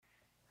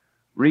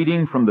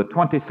Reading from the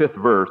 25th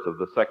verse of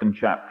the 2nd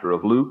chapter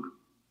of Luke.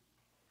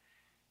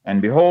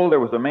 And behold, there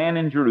was a man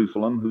in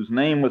Jerusalem whose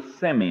name was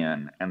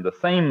Simeon, and the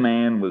same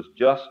man was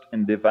just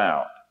and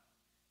devout,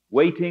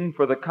 waiting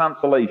for the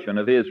consolation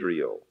of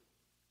Israel.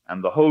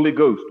 And the Holy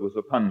Ghost was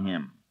upon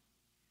him.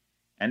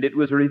 And it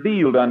was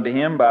revealed unto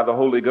him by the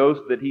Holy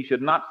Ghost that he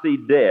should not see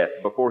death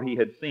before he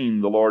had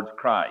seen the Lord's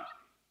Christ.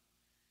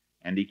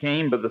 And he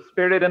came by the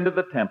Spirit into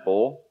the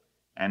temple,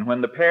 and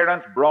when the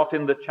parents brought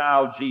in the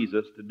child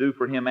Jesus to do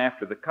for him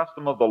after the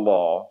custom of the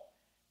law,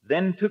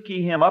 then took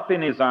he him up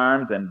in his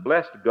arms, and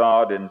blessed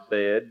God, and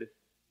said,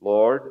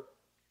 Lord,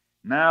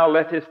 now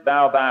lettest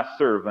thou thy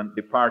servant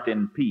depart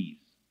in peace,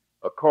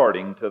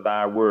 according to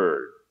thy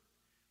word.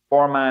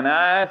 For mine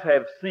eyes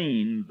have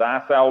seen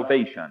thy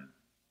salvation,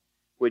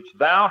 which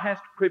thou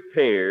hast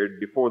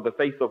prepared before the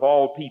face of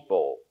all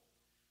people,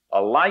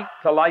 a light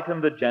to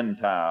lighten the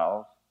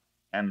Gentiles,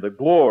 and the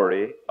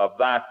glory of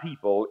thy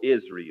people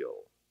Israel.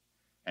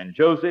 And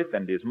Joseph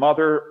and his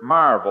mother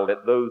marveled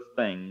at those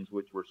things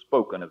which were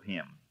spoken of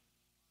him.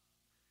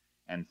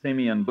 And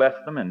Simeon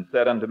blessed them, and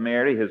said unto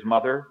Mary his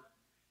mother,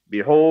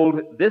 Behold,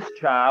 this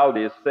child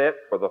is set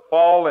for the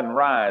fall and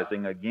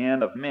rising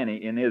again of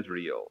many in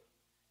Israel,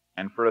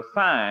 and for a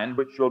sign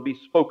which shall be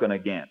spoken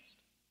against.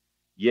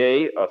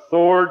 Yea, a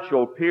sword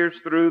shall pierce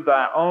through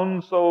thy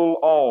own soul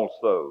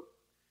also,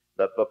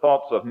 that the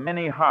thoughts of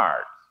many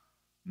hearts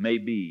may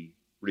be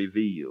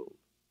revealed.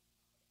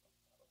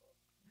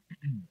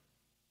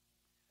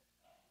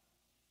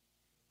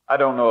 I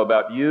don't know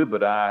about you,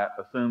 but I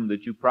assume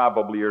that you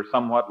probably are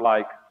somewhat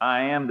like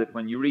I am, that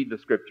when you read the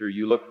Scripture,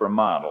 you look for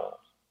models.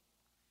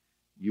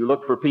 You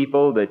look for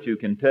people that you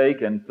can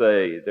take and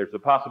say, there's a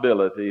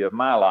possibility of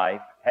my life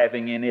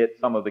having in it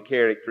some of the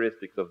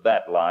characteristics of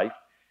that life,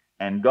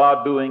 and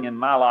God doing in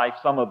my life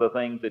some of the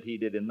things that He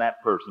did in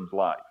that person's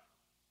life.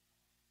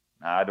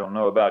 Now, I don't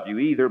know about you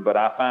either, but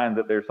I find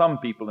that there's some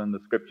people in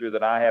the Scripture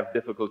that I have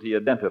difficulty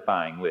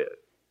identifying with.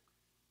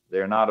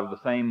 They're not of the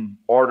same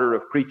order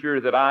of creature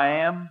that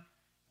I am,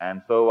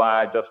 and so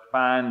I just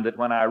find that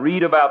when I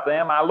read about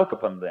them, I look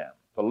upon them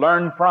to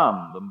learn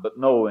from them, but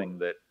knowing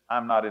that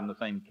I'm not in the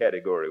same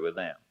category with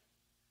them.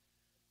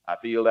 I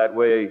feel that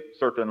way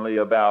certainly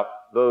about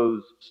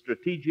those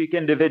strategic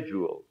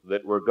individuals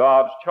that were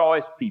God's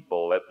choice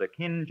people at the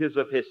hinges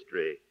of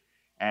history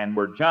and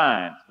were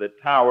giants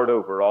that towered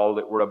over all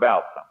that were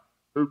about them.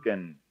 Who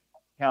can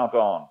count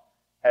on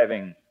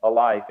having a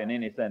life in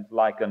any sense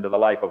like unto the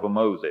life of a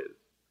Moses,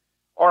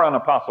 or an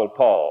Apostle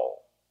Paul,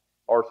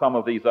 or some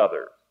of these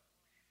others?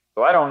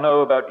 So I don't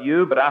know about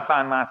you, but I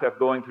find myself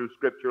going through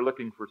Scripture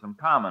looking for some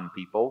common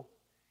people,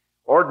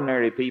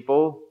 ordinary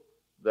people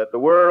that the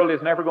world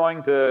is never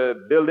going to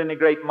build any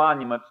great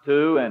monuments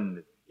to,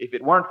 and if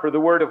it weren't for the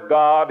Word of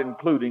God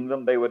including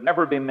them, they would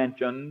never be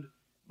mentioned,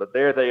 but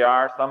there they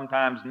are,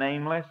 sometimes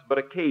nameless, but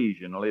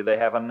occasionally they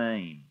have a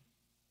name.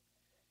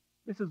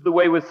 This is the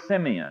way with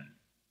Simeon,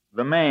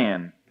 the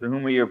man to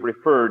whom we have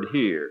referred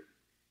here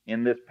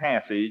in this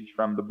passage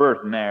from the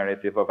birth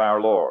narrative of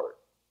our Lord.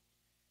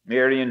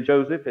 Mary and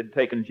Joseph had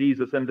taken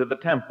Jesus into the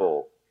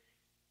temple,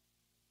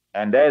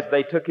 and as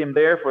they took him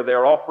there for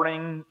their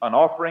offering, an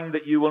offering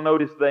that you will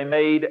notice they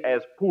made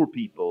as poor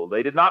people.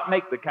 They did not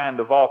make the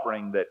kind of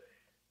offering that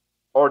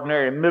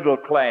ordinary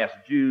middle-class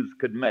Jews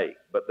could make,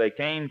 but they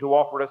came to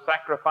offer a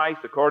sacrifice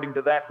according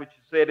to that which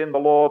is said in the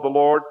law of the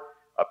Lord,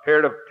 a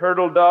pair of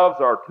turtle doves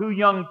or 2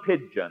 young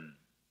pigeons.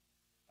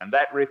 And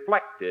that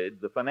reflected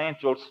the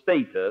financial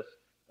status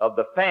of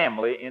the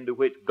family into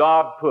which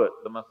God put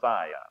the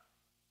Messiah.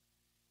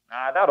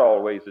 Now, that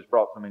always has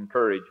brought some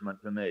encouragement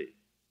to me,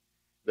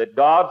 that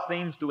God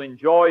seems to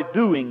enjoy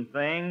doing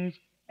things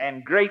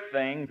and great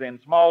things in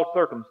small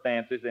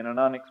circumstances and in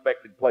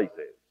unexpected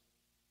places.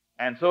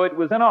 And so it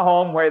was in a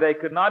home where they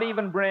could not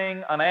even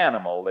bring an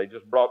animal. They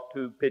just brought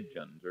 2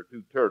 pigeons or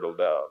 2 turtle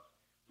doves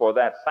for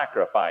that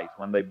sacrifice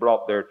when they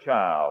brought their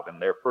child and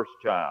their first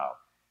child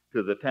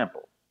to the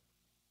temple.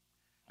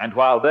 And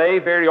while they,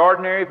 very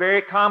ordinary,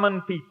 very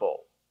common people,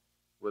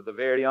 with a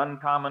very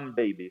uncommon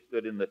baby,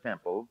 stood in the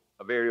temple,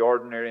 a very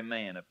ordinary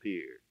man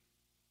appeared.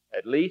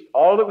 At least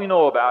all that we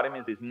know about him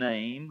is his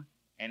name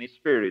and his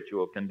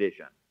spiritual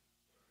condition.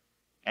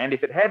 And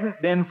if it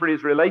hadn't been for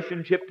his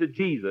relationship to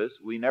Jesus,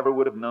 we never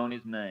would have known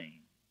his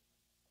name.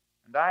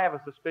 And I have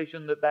a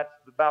suspicion that that's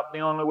about the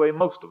only way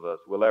most of us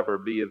will ever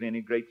be of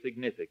any great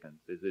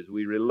significance, is as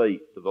we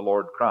relate to the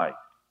Lord Christ.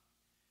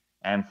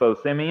 And so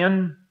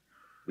Simeon,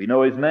 we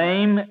know his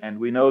name, and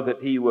we know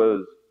that he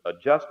was a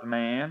just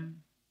man.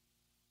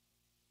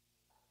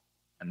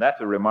 And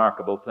that's a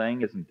remarkable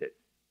thing, isn't it?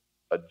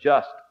 A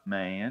just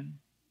man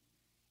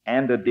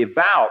and a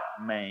devout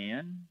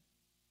man.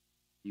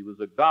 He was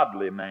a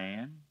godly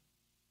man,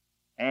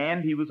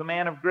 and he was a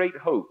man of great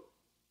hope,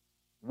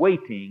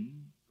 waiting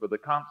for the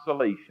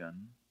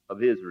consolation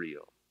of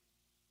Israel.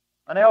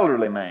 An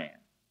elderly man.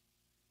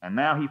 And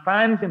now he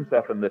finds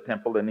himself in the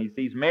temple, and he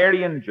sees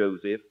Mary and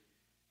Joseph,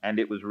 and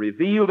it was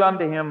revealed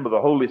unto him by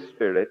the Holy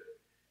Spirit.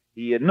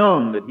 He had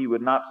known that he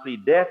would not see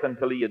death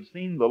until he had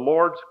seen the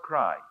Lord's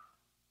Christ.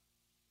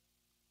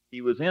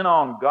 He was in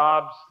on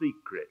God's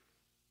secret.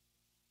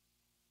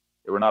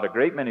 There were not a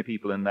great many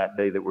people in that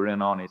day that were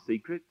in on his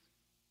secrets.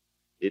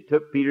 It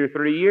took Peter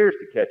 3 years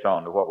to catch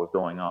on to what was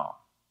going on.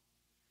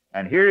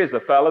 And here is a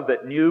fellow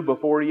that knew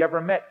before he ever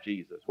met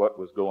Jesus what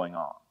was going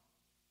on.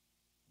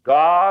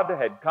 God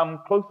had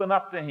come close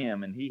enough to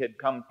him, and he had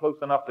come close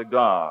enough to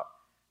God,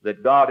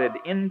 that God had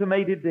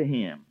intimated to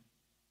him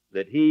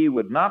that he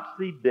would not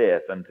see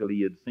death until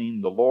he had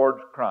seen the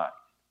Lord's Christ,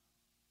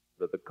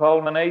 that the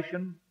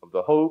culmination of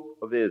the hope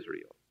of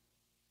Israel,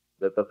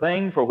 that the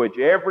thing for which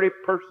every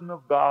person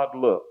of God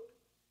looked,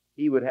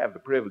 he would have the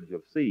privilege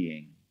of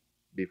seeing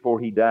before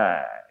he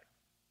died.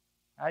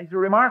 Now, he's a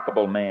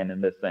remarkable man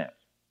in this sense.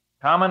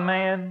 Common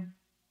man,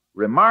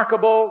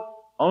 remarkable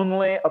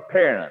only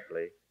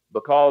apparently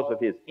because of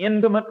his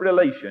intimate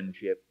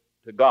relationship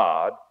to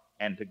God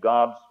and to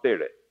God's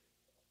Spirit.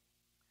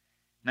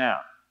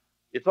 Now,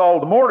 it's all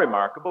the more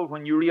remarkable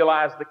when you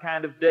realize the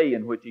kind of day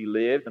in which he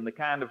lived and the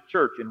kind of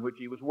church in which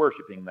he was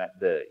worshiping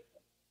that day.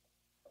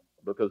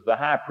 Because the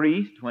high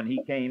priest, when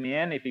he came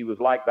in, if he was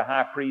like the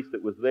high priest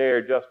that was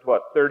there just,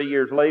 30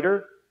 years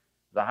later,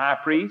 the high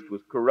priest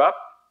was corrupt,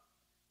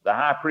 the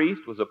high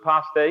priest was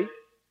apostate,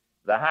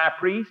 the high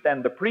priest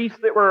and the priests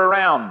that were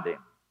around him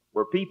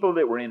were people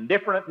that were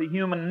indifferent to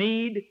human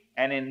need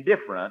and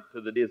indifferent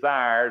to the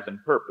desires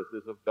and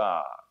purposes of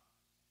God.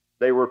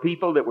 They were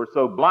people that were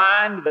so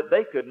blind that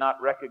they could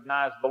not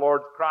recognize the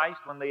Lord's Christ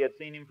when they had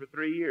seen him for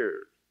 3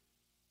 years.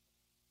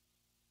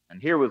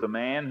 And here was a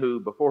man who,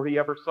 before he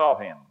ever saw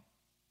him,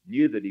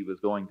 knew that he was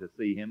going to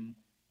see him,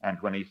 and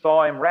when he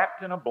saw him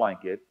wrapped in a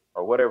blanket,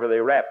 or whatever they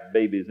wrapped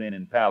babies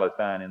in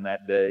Palestine in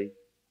that day,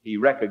 he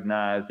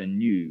recognized and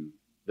knew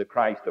the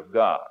Christ of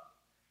God.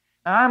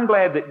 Now, I'm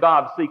glad that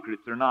God's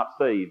secrets are not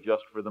saved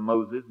just for the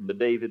Moses and the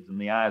Davids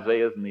and the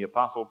Isaiahs and the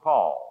Apostle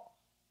Paul.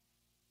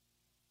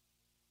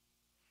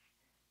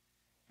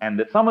 And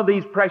that some of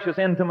these precious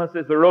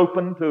intimacies are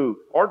open to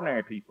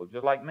ordinary people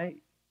just like me,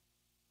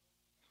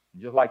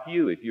 just like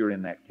you if you're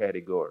in that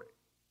category.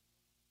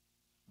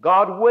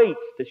 God waits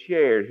to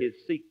share his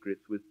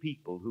secrets with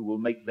people who will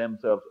make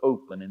themselves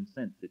open and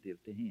sensitive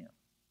to him.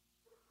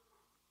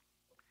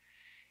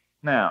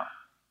 Now,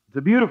 it's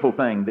a beautiful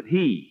thing that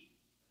he,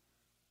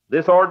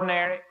 this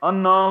ordinary,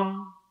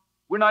 unknown,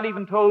 we're not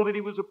even told that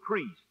he was a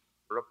priest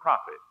or a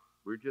prophet.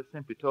 We're just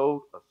simply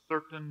told a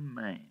certain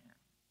man.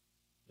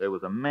 There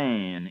was a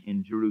man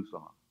in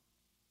Jerusalem,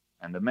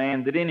 and a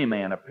man that any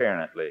man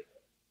apparently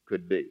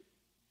could be.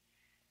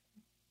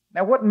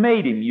 Now, what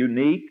made him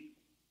unique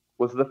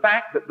was the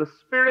fact that the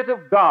Spirit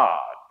of God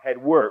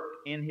had worked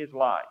in his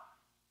life.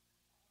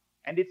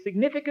 And it's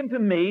significant to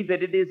me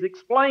that it is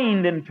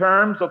explained in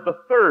terms of the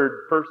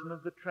third person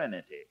of the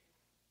Trinity.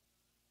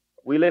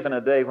 We live in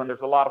a day when there's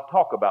a lot of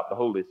talk about the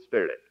Holy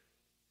Spirit,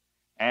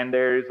 and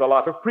there's a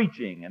lot of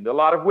preaching and a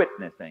lot of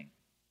witnessing.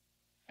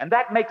 And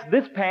that makes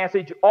this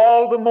passage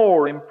all the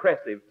more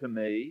impressive to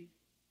me,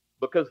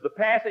 because the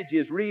passage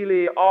is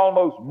really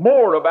almost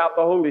more about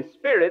the Holy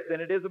Spirit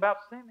than it is about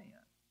Simeon.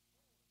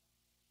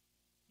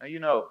 Now, you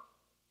know,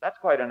 that's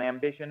quite an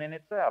ambition in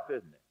itself,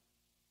 isn't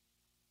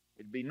it?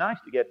 It'd be nice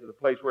to get to the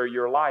place where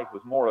your life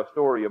was more a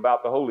story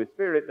about the Holy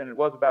Spirit than it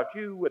was about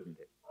you, wouldn't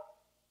it?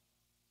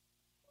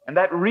 And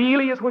that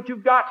really is what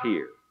you've got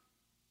here.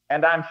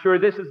 And I'm sure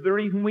this is the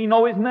reason we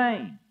know his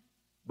name,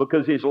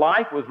 because his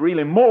life was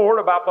really more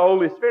about the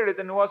Holy Spirit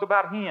than it was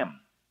about him.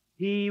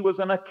 He was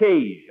an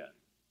occasion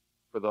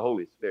for the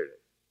Holy Spirit.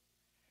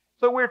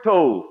 So we're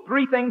told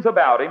 3 things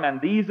about him,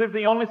 and these are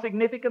the only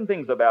significant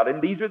things about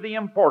him. These are the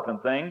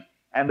important things,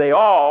 and they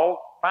all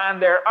find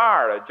their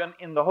origin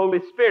in the Holy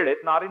Spirit,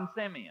 not in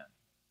Simeon.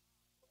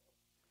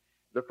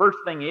 The first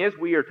thing is,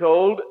 we are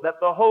told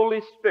that the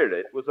Holy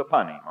Spirit was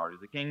upon him, or as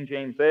the King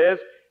James says,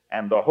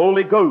 and the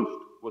Holy Ghost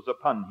was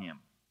upon him.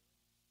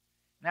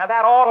 Now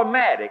that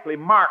automatically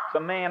marks a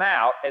man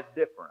out as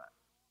different.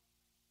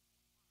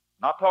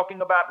 Not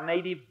talking about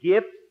native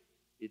gifts,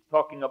 it's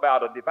talking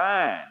about a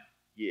divine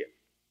gift,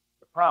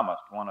 the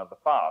promised one of the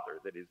Father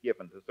that is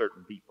given to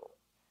certain people.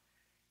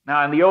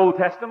 Now in the Old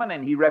Testament,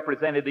 and he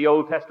represented the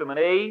Old Testament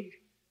age,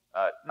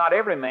 not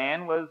every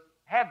man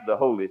had the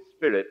Holy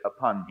Spirit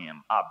upon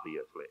him,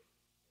 obviously.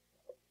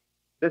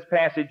 This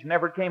passage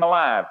never came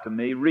alive to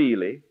me,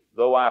 really,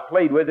 though I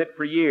played with it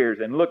for years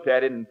and looked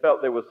at it and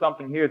felt there was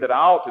something here that I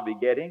ought to be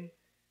getting,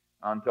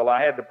 until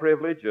I had the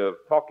privilege of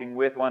talking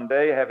with one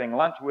day, having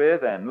lunch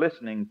with, and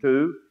listening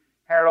to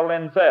Harold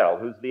Lindsell,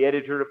 who's the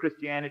editor of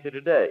Christianity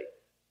Today.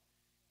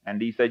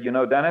 And he said, you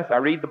know, Dennis, I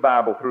read the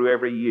Bible through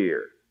every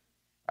year.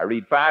 I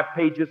read 5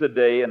 pages a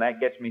day, and that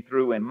gets me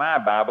through in my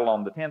Bible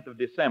on the 10th of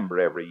December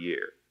every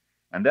year.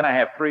 And then I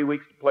have 3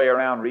 weeks to play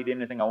around, read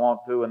anything I want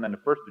to, and then the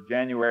 1st of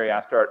January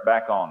I start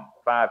back on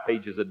 5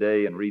 pages a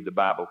day and read the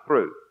Bible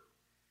through.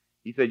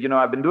 He said, you know,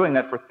 I've been doing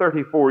that for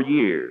 34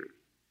 years.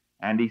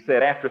 And he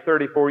said, after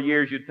 34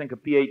 years, you'd think a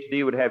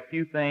PhD would have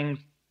few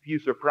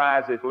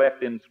surprises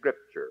left in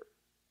Scripture.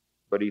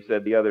 But he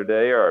said the other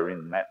day, or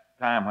in that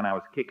time when I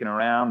was kicking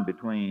around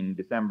between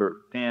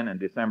December 10 and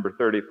December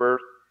 31st,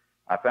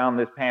 I found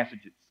this passage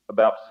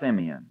about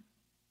Simeon.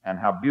 and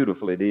how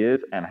beautiful it is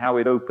and how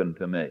it opened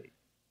to me.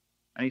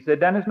 And he said,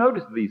 Dennis,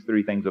 notice these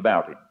three things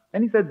about him.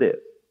 And he said this: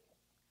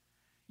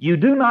 you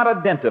do not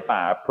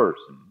identify a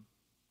person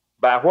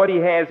by what he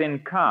has in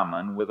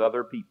common with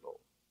other people.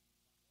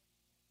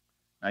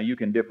 Now, you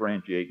can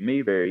differentiate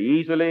me very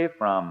easily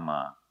from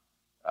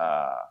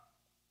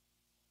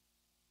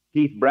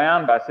Keith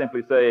Brown by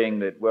simply saying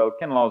that, well,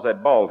 Kinlaw's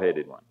that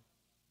bald-headed one.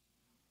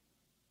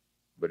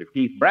 But if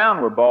Keith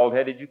Brown were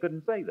bald-headed, you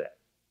couldn't say that.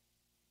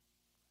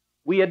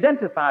 We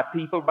identify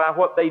people by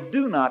what they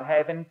do not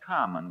have in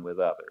common with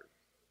others.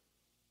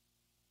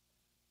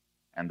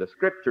 And the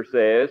Scripture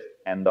says,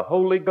 and the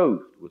Holy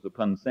Ghost was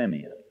upon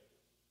Simeon.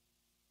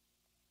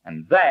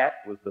 And that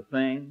was the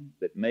thing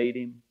that made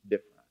him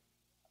different.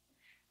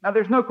 Now,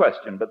 there's no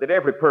question but that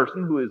every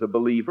person who is a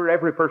believer,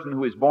 every person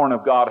who is born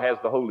of God has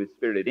the Holy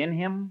Spirit in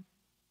him.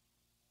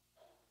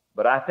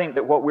 But I think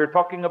that what we're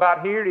talking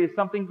about here is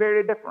something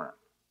very different.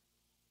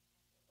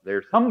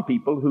 There's some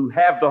people who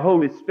have the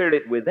Holy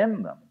Spirit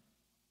within them,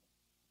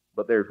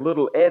 but there's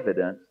little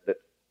evidence that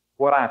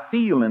what I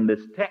feel in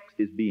this text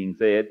is being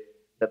said,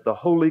 that the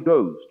Holy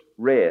Ghost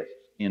rests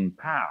in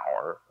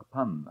power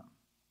upon them.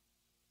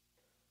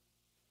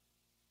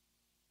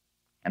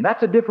 And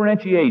that's a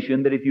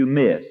differentiation that if you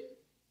miss,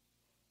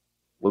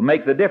 will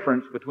make the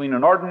difference between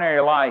an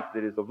ordinary life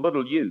that is of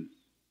little use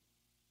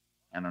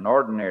and an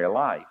ordinary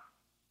life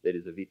that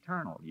is of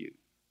eternal use.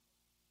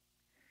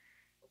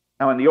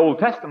 Now, in the Old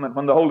Testament,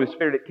 when the Holy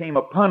Spirit came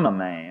upon a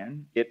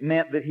man, it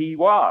meant that he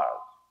was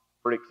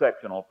for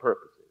exceptional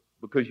purposes,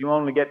 because you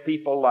only get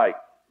people like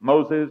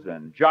Moses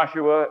and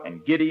Joshua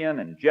and Gideon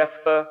and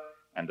Jephthah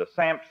and a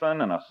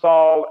Samson and a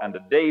Saul and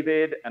a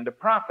David and a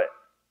prophet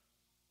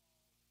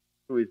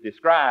who is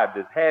described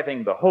as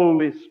having the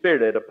Holy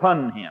Spirit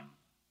upon him.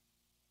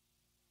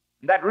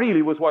 And that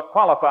really was what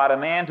qualified a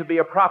man to be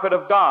a prophet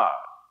of God,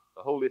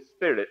 the Holy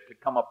Spirit to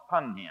come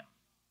upon him.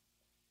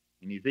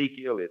 In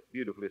Ezekiel, it's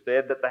beautifully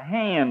said that the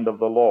hand of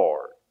the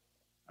Lord,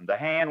 and the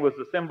hand was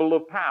the symbol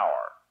of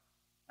power.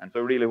 And so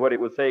really what it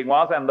was saying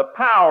was, and the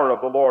power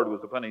of the Lord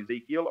was upon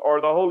Ezekiel, or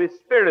the Holy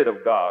Spirit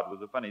of God was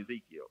upon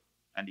Ezekiel,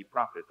 and he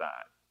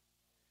prophesied.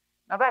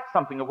 Now that's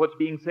something of what's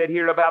being said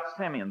here about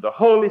Simeon. The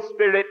Holy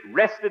Spirit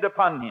rested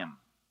upon him.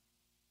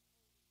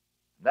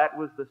 That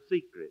was the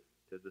secret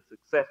to the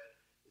success,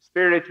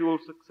 spiritual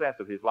success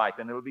of his life,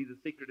 and it'll be the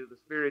secret of the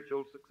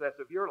spiritual success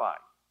of your life.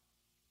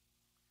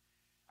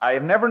 I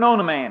have never known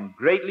a man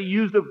greatly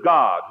used of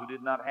God who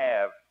did not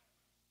have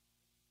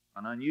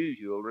an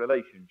unusual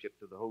relationship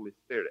to the Holy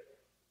Spirit.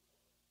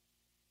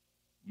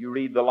 You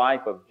read the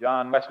life of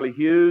John Wesley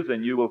Hughes,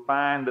 and you will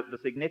find that the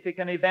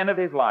significant event of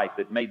his life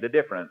that made the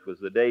difference was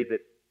the day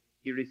that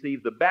he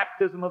received the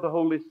baptism of the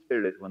Holy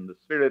Spirit, when the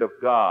Spirit of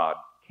God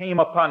came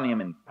upon him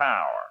in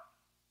power.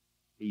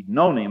 He'd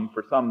known him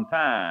for some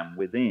time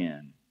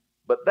within.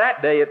 But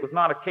that day it was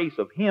not a case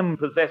of him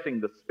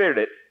possessing the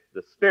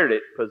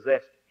Spirit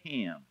possessed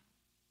him.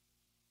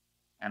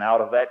 And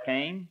out of that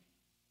came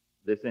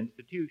this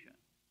institution.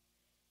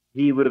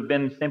 He would have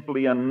been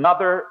simply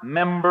another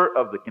member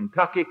of the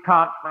Kentucky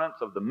Conference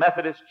of the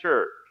Methodist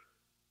Church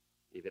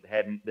if it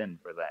hadn't been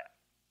for that.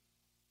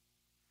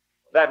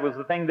 That was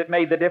the thing that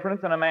made the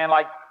difference in a man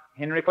like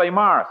Henry Clay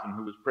Morrison,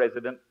 who was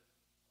president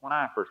when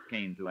I first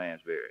came to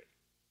Asbury.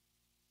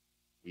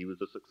 He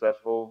was a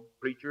successful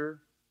preacher,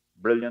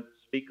 brilliant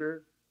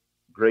speaker,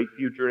 great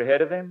future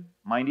ahead of him,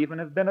 might even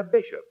have been a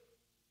bishop.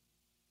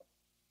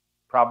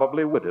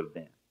 Probably would have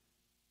been.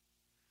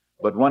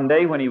 But one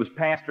day when he was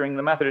pastoring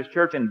the Methodist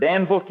Church in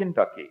Danville,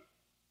 Kentucky,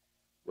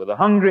 with a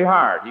hungry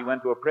heart, he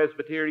went to a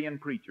Presbyterian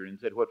preacher and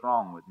said, "What's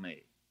wrong with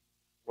me?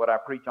 What I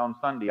preach on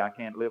Sunday, I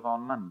can't live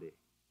on Monday."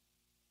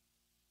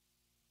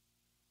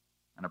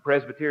 And a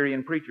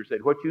Presbyterian preacher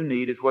said, "What you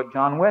need is what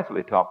John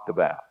Wesley talked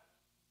about."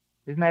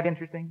 Isn't that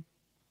interesting?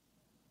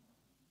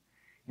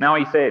 Now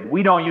he said,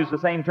 we don't use the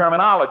same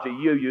terminology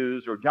you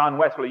use or John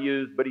Wesley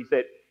used, but he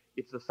said,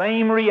 it's the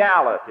same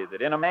reality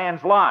that in a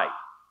man's life,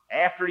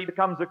 after he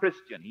becomes a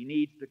Christian, he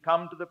needs to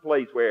come to the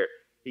place where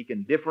he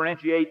can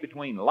differentiate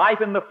between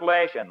life in the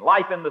flesh and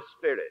life in the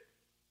Spirit.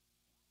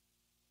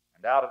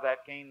 And out of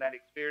that came that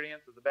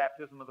experience of the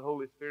baptism of the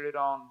Holy Spirit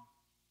on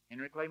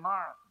Henry Clay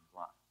Morrison's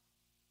life.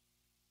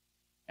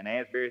 And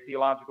Asbury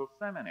Theological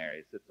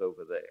Seminary sits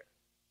over there,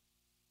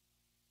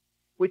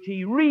 which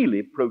he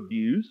really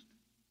produced,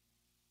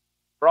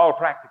 for all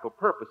practical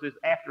purposes,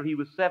 after he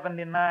was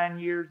 79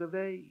 years of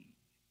age.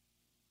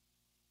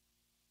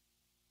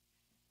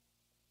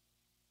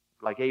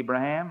 Like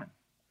Abraham and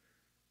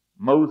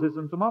Moses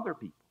and some other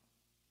people.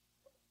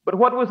 But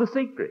what was the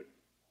secret?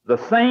 The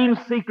same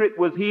secret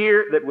was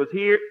here,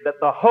 that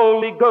the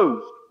Holy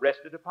Ghost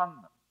rested upon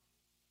them.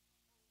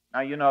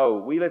 Now, you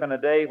know, we live in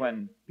a day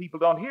when people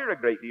don't hear a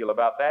great deal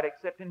about that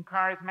except in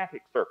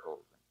charismatic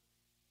circles.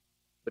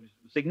 But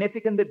it's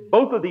significant that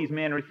both of these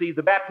men received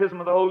the baptism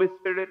of the Holy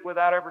Spirit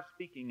without ever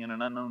speaking in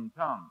an unknown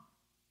tongue,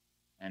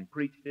 and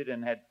preached it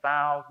and had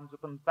thousands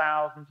upon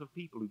thousands of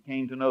people who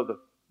came to know the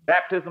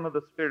baptism of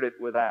the Spirit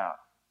without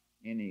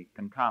any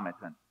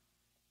concomitant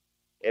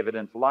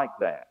evidence like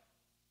that.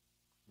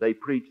 They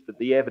preached that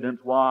the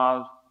evidence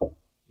was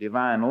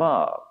divine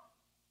love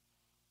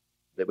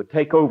that would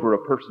take over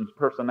a person's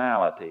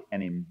personality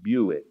and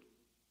imbue it,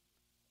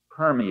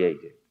 permeate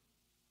it,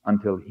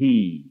 until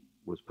he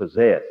was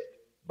possessed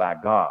by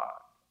God.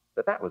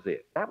 But that was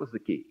it. That was the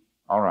key.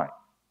 All right.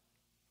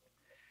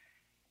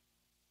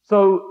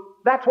 So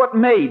that's what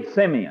made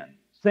Simeon.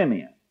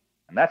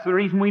 And that's the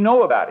reason we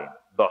know about him.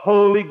 The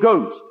Holy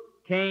Ghost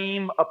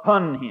came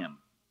upon him.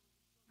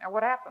 Now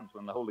what happens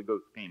when the Holy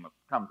Ghost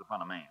comes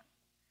upon a man?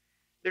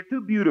 There are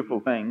two beautiful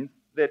things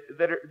that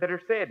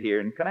are said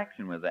here in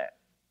connection with that.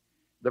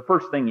 The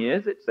first thing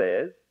is, it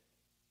says,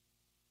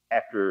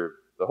 after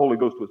the Holy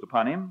Ghost was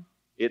upon him,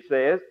 it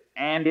says,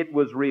 and it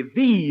was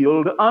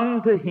revealed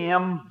unto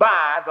him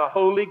by the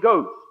Holy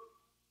Ghost.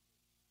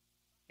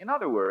 In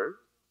other words,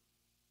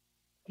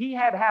 he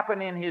had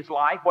happened in his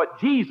life what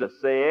Jesus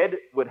said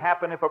would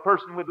happen if a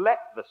person would let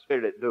the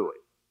Spirit do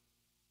it.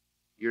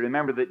 You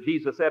remember that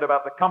Jesus said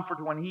about the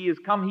Comforter, when he is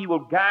come, he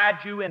will guide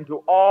you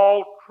into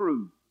all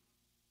truth.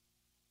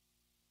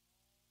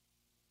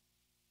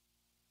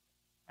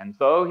 And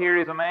so here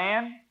is a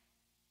man,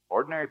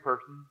 ordinary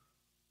person,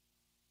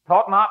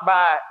 taught not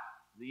by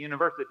the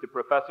university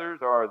professors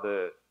or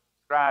the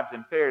scribes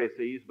and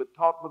Pharisees, but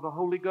taught with the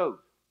Holy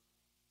Ghost.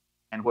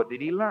 And what did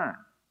he learn?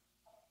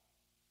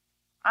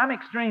 I'm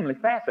extremely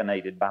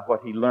fascinated by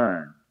what he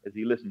learned as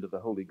he listened to the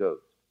Holy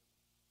Ghost.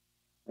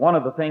 One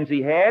of the things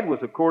he had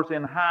was, of course,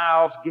 in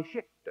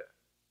Heilsgeschichte.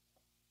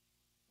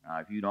 Now,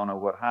 if you don't know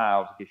what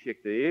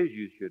Heilsgeschichte is,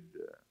 you should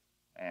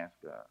ask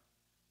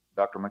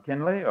Dr.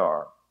 McKinley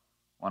or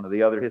one of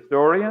the other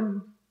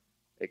historians,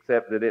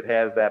 except that it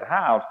has that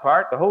Heils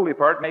part, the holy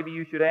part. Maybe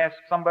you should ask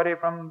somebody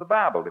from the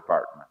Bible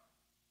department.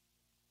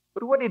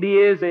 But what it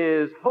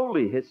is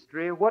holy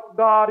history, what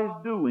God is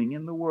doing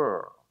in the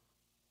world.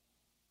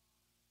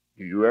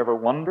 Do you ever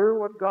wonder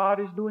what God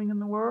is doing in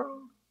the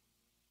world?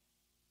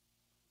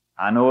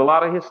 I know a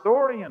lot of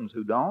historians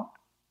who don't.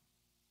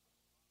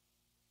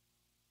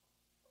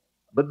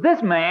 But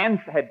this man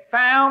had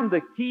found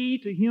the key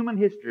to human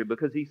history,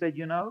 because he said,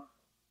 you know,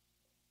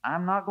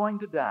 I'm not going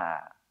to die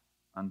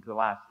until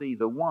I see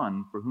the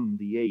one for whom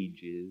the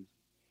ages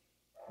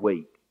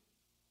wait.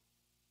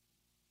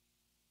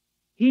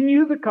 He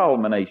knew the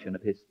culmination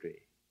of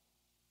history,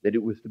 that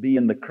it was to be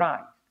in the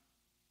Christ,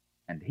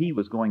 and he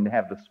was going to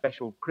have the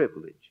special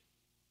privilege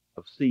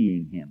of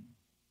seeing him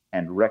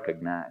and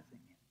recognizing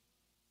him.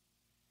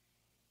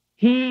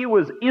 He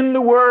was in the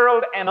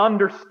world and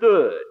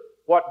understood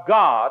what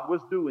God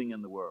was doing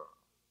in the world.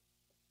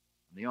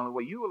 And the only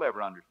way you will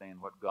ever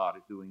understand what God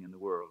is doing in the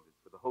world is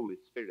for the Holy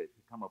Spirit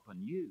to come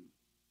upon you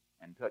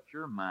and touch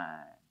your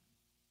mind.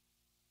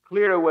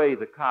 Clear away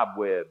the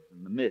cobwebs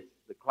and the mist,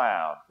 the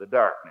clouds, the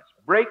darkness.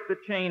 Break the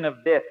chain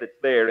of death that's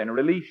there and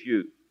release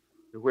you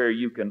to where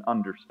you can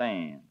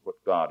understand what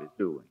God is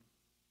doing.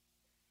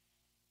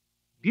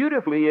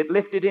 Beautifully, it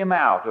lifted him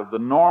out of the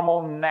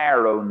normal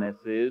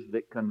narrownesses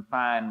that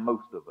confine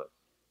most of us.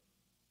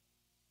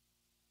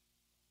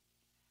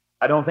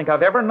 I don't think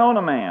I've ever known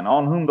a man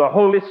on whom the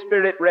Holy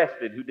Spirit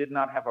rested who did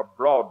not have a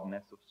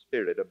broadness of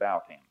spirit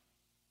about him.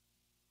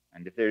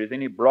 And if there is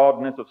any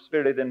broadness of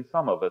spirit in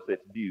some of us,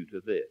 it's due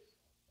to this.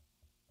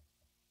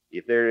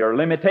 If there are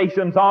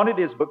limitations on it,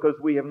 it's because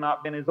we have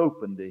not been as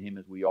open to him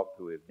as we ought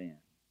to have been.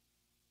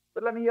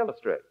 But let me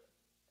illustrate.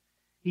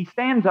 He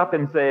stands up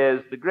and says,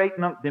 the great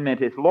Nunc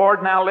Dimittis,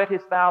 Lord, now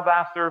lettest thou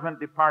thy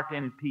servant depart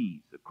in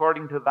peace,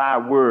 according to thy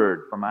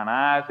word, for mine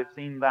eyes have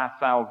seen thy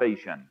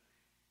salvation,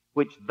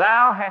 which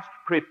thou hast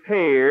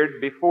prepared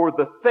before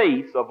the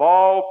face of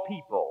all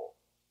people,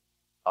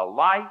 a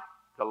light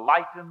to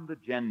lighten the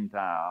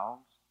Gentiles,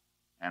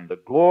 and the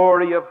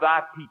glory of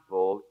thy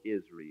people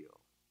Israel.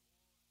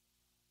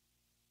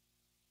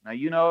 Now,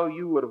 you know,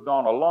 you would have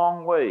gone a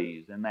long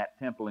ways in that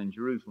temple in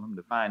Jerusalem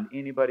to find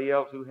anybody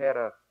else who had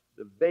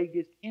the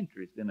vaguest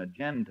interest in a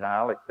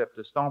Gentile except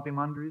to stomp him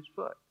under his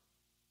foot.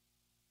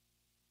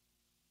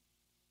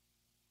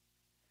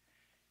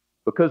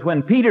 Because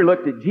when Peter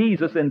looked at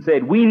Jesus and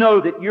said, we know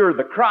that you're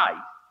the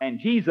Christ, and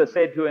Jesus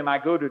said to him, I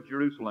go to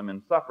Jerusalem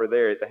and suffer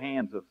there at the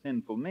hands of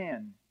sinful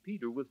men,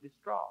 Peter was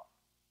distraught.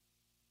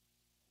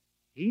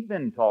 He'd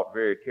been taught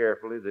very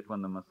carefully that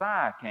when the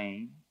Messiah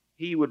came,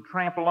 he would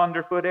trample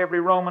underfoot every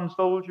Roman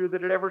soldier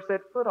that had ever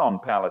set foot on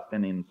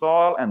Palestinian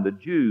soil, and the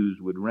Jews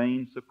would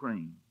reign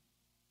supreme.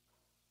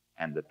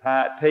 And the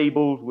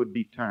tables would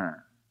be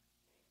turned.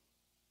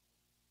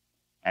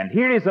 And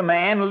here is a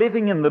man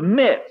living in the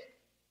midst.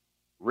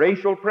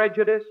 Racial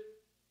prejudice?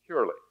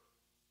 Surely.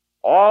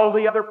 All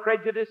the other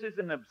prejudices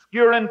and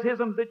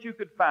obscurantisms that you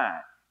could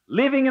find.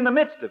 Living in the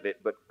midst of it,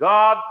 but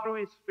God, through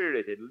His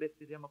Spirit, had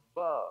lifted him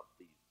above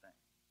these things.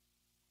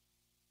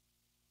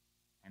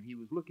 And he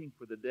was looking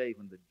for the day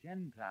when the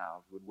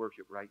Gentiles would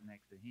worship right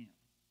next to him.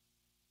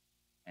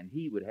 And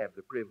he would have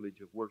the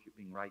privilege of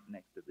worshiping right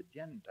next to the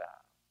Gentiles.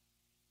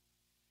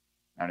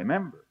 Now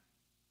remember,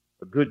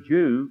 a good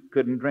Jew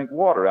couldn't drink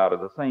water out of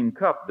the same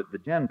cup that the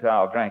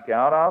Gentile drank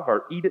out of,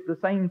 or eat at the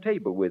same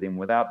table with him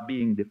without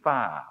being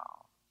defiled.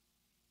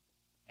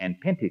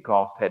 And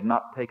Pentecost had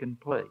not taken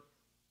place.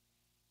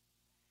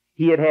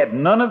 He had had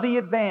none of the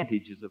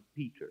advantages of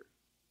Peter.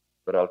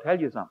 But I'll tell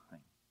you something.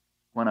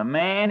 When a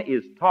man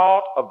is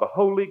taught of the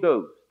Holy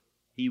Ghost,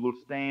 he will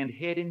stand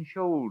head and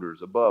shoulders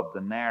above the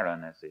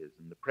narrownesses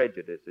and the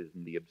prejudices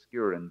and the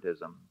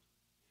obscurantisms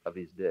of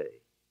his day.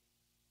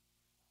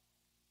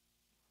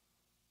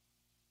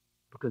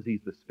 Because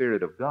he's the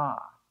Spirit of God,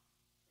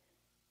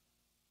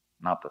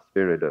 not the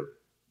spirit of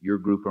your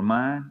group or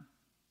mine.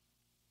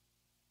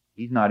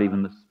 He's not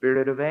even the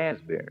spirit of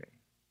Asbury.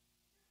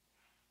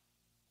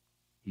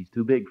 He's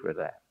too big for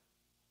that.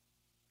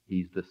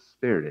 He's the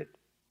Spirit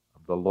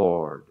of the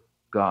Lord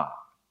God.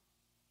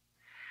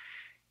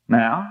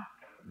 Now,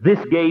 this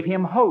gave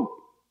him hope.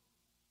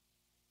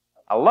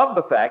 I love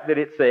the fact that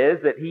it says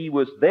that he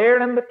was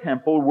there in the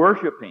temple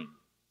worshiping,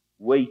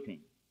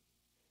 waiting,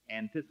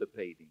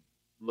 anticipating,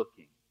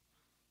 looking.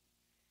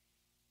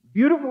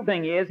 Beautiful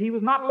thing is, he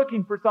was not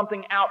looking for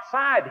something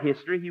outside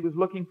history. He was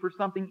looking for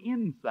something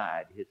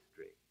inside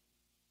history.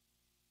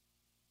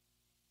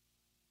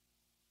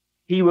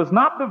 He was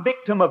not the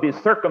victim of his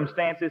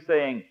circumstances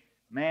saying,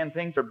 man,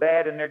 things are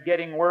bad and they're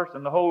getting worse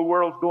and the whole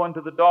world's going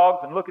to the dogs,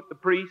 and look at the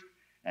priest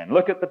and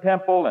look at the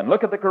temple and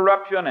look at the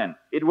corruption, and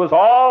it was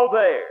all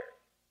there.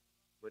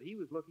 But he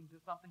was looking to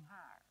something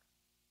higher.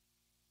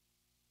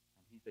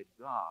 And he said,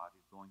 God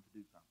is going to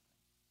do something.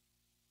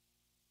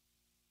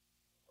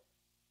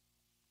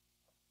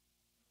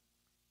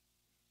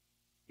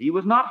 He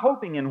was not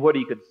hoping in what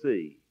he could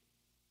see.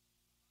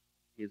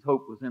 His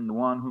hope was in the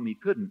one whom he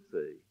couldn't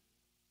see,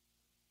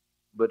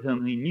 but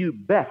whom he knew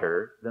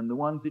better than the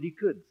ones that he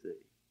could see.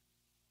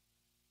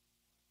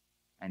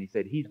 And he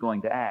said, he's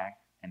going to act,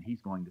 and he's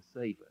going to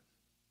save us.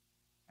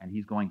 And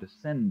he's going to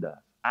send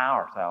us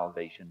our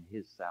salvation,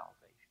 his salvation.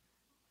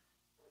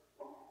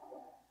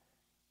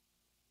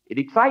 It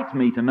excites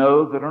me to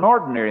know that an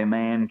ordinary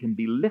man can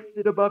be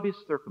lifted above his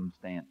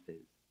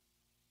circumstances,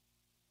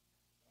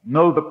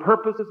 know the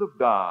purposes of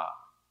God,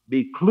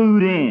 be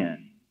clued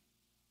in,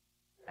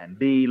 and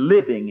be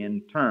living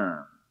in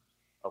terms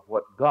of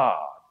what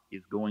God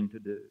is going to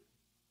do.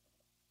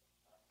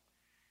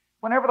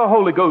 Whenever the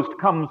Holy Ghost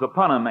comes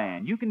upon a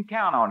man, you can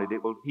count on it,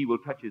 he will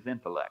touch his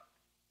intellect.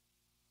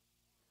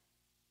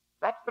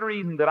 That's the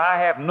reason that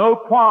I have no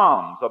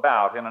qualms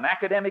about, in an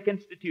academic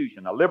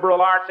institution, a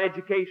liberal arts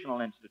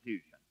educational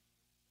institution,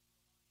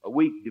 a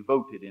week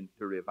devoted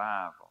to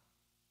revival.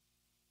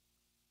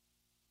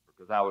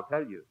 Because I will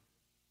tell you,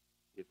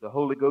 if the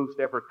Holy Ghost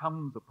ever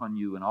comes upon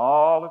you in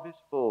all of his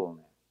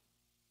fullness,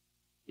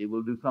 it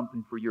will do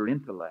something for your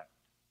intellect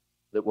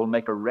that will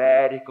make a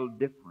radical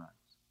difference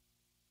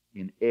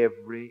in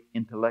every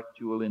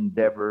intellectual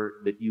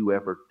endeavor that you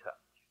ever touch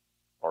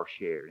or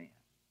share in.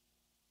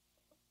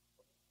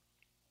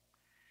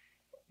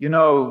 You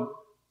know,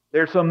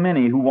 there's so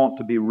many who want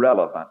to be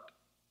relevant.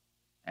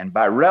 And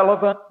by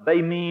relevant,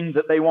 they mean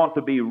that they want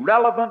to be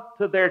relevant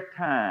to their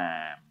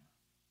time.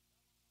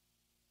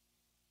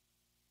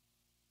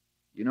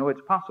 You know,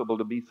 it's possible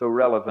to be so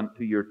relevant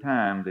to your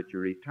time that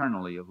you're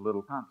eternally of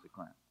little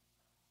consequence.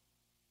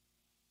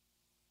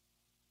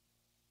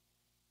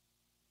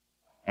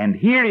 And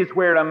here is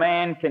where a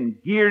man can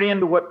gear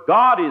into what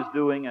God is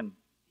doing and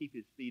keep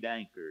his feet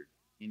anchored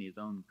in his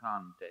own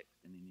context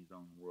and in his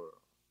own world.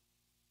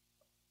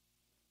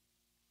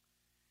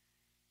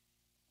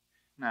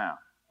 Now,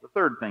 the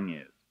third thing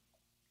is,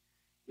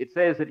 it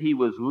says that he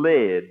was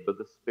led by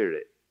the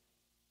Spirit.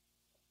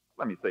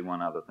 Let me say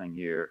one other thing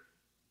here.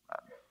 I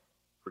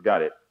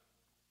forgot it.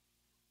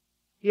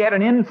 He had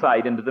an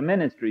insight into the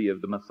ministry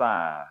of the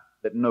Messiah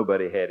that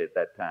nobody had at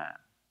that time,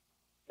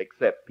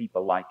 except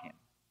people like him.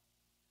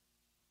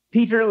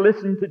 Peter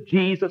listened to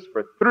Jesus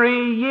for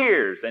 3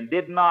 years and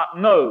did not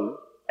know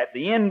at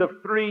the end of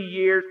 3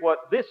 years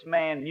what this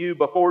man knew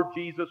before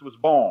Jesus was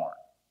born.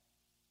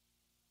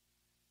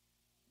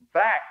 In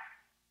fact,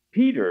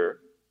 Peter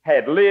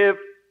had lived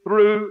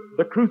through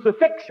the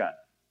crucifixion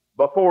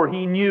before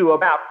he knew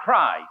about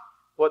Christ,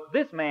 what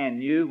this man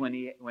knew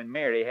when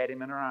Mary had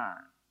him in her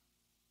arms.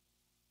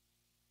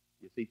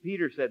 You see,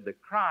 Peter said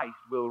that Christ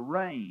will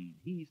reign.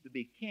 He's to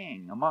be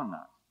king among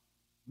us.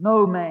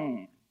 No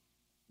man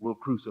will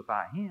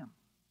crucify him.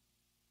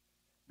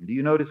 And do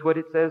you notice what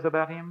it says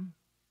about him?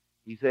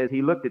 He says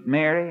he looked at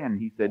Mary and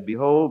he said,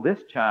 behold, this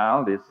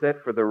child is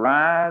set for the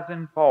rise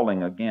and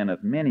falling again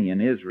of many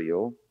in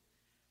Israel,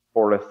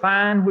 for a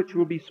sign which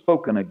will be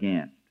spoken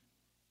against.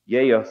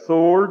 Yea, a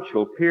sword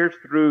shall pierce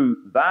through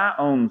thy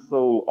own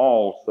soul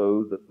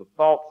also, that the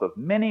thoughts of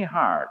many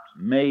hearts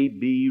may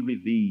be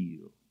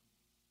revealed.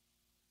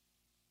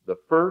 The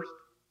first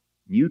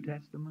New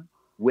Testament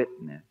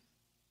witness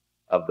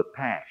of the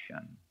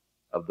passion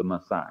of the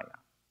Messiah.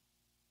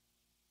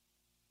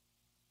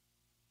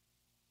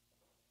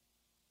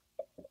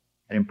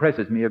 It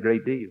impresses me a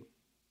great deal.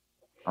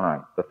 All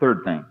right, the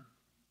third thing.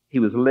 He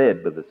was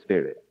led by the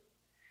Spirit.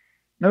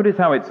 Notice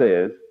how it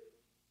says,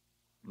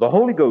 the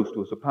Holy Ghost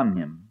was upon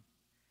him,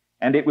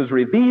 and it was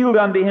revealed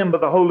unto him by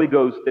the Holy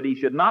Ghost that he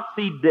should not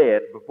see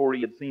death before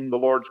he had seen the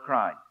Lord's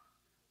Christ.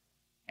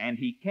 And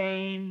he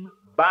came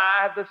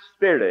by the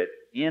Spirit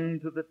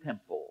into the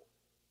temple.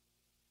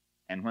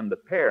 And when the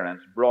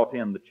parents brought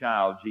in the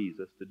child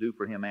Jesus to do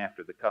for him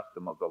after the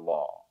custom of the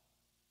law,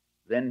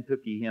 then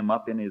took he him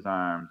up in his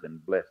arms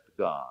and blessed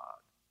God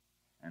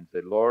and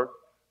said, Lord,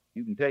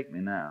 you can take me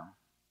now.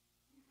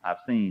 I've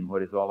seen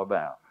what it's all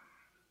about.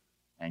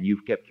 And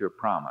you've kept your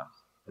promise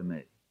to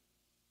me.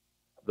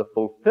 The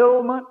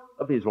fulfillment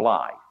of his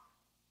life.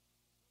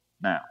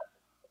 Now,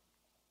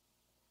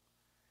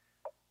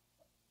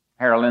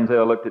 Harold Lindsay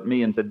looked at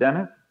me and said,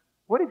 Dennis,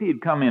 what if he had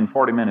come in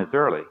 40 minutes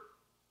early,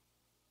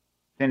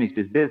 finished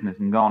his business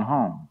and gone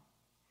home?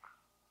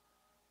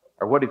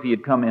 Or what if he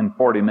had come in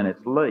 40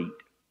 minutes late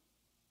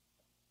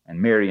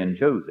and Mary and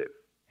Joseph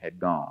had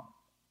gone?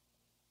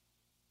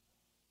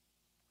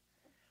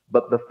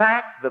 But the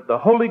fact that the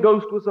Holy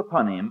Ghost was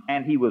upon him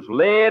and he was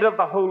led of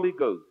the Holy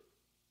Ghost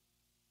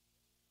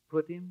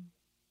put him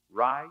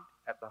right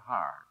at the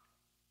heart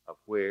of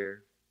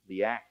where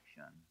the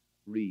action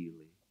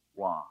really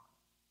was.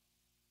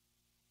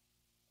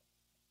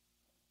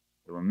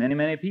 There were many,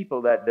 many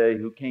people that day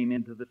who came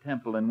into the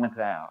temple and went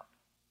out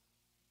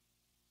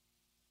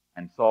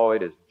and saw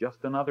it as just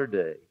another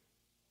day.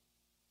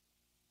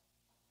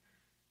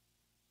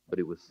 But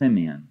it was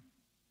Simeon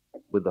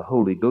with the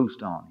Holy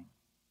Ghost on him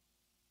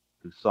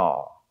who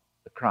saw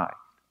the Christ.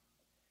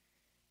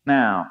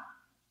 Now,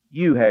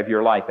 you have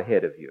your life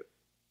ahead of you.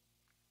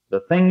 The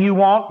thing you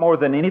want more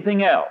than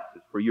anything else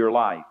is for your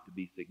life to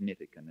be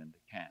significant and to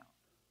count.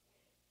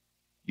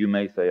 You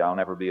may say, I'll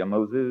never be a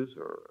Moses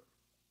or a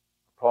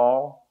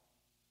Paul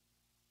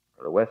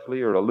or a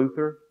Wesley or a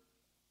Luther.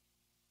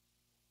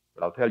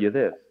 But I'll tell you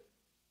this.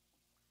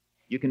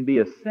 You can be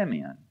a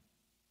Simeon.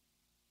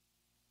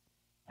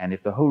 And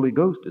if the Holy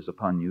Ghost is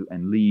upon you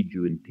and leads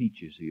you and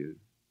teaches you,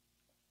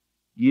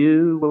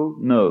 you will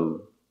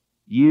know,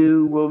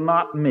 you will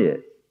not miss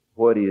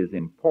what is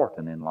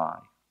important in life.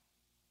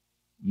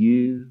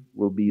 You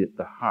will be at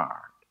the heart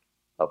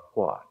of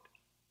what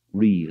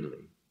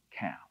really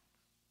counts.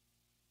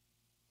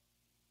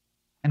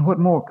 And what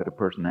more could a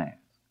person ask?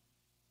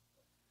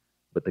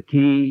 But the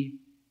key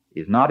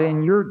is not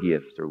in your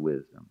gifts or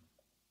wisdom.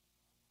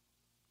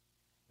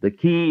 The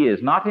key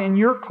is not in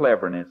your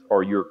cleverness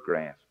or your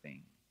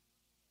grasping.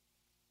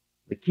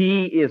 The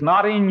key is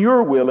not in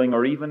your willing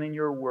or even in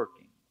your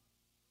working.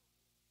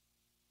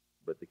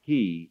 But the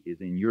key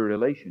is in your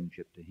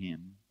relationship to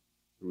Him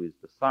who is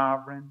the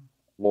sovereign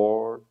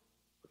Lord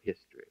of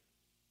history.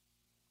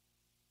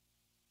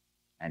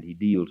 And He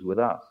deals with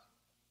us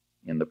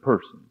in the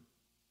person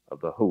of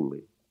the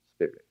Holy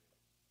Spirit.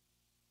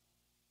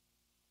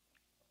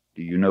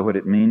 Do you know what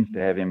it means to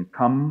have Him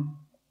come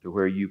to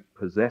where you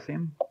possess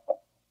Him?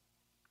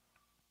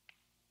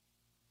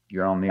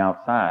 You're on the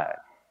outside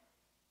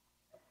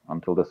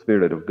until the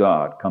Spirit of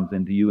God comes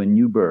into you in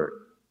new birth.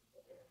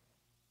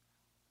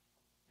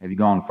 Have you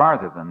gone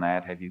farther than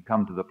that? Have you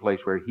come to the place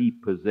where He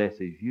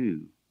possesses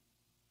you?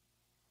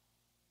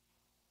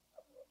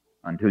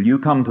 Until you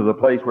come to the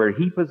place where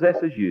He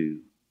possesses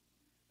you,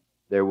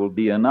 there will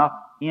be enough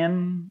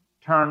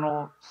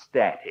internal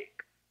static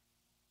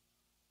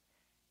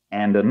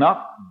and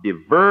enough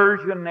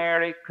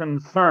diversionary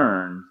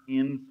concerns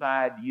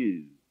inside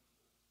you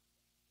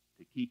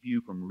to keep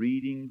you from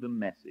reading the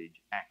message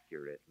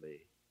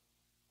accurately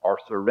or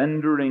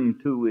surrendering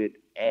to it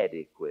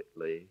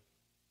adequately,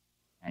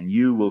 and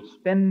you will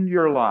spend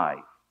your life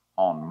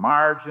on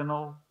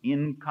marginal,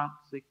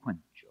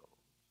 inconsequential,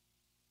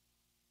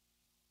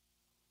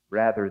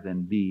 rather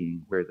than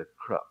being where the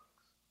crux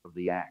of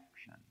the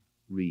action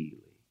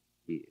really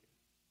is.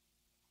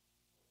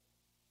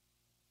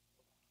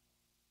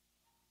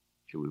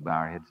 Shall we bow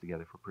our heads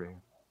together for prayer?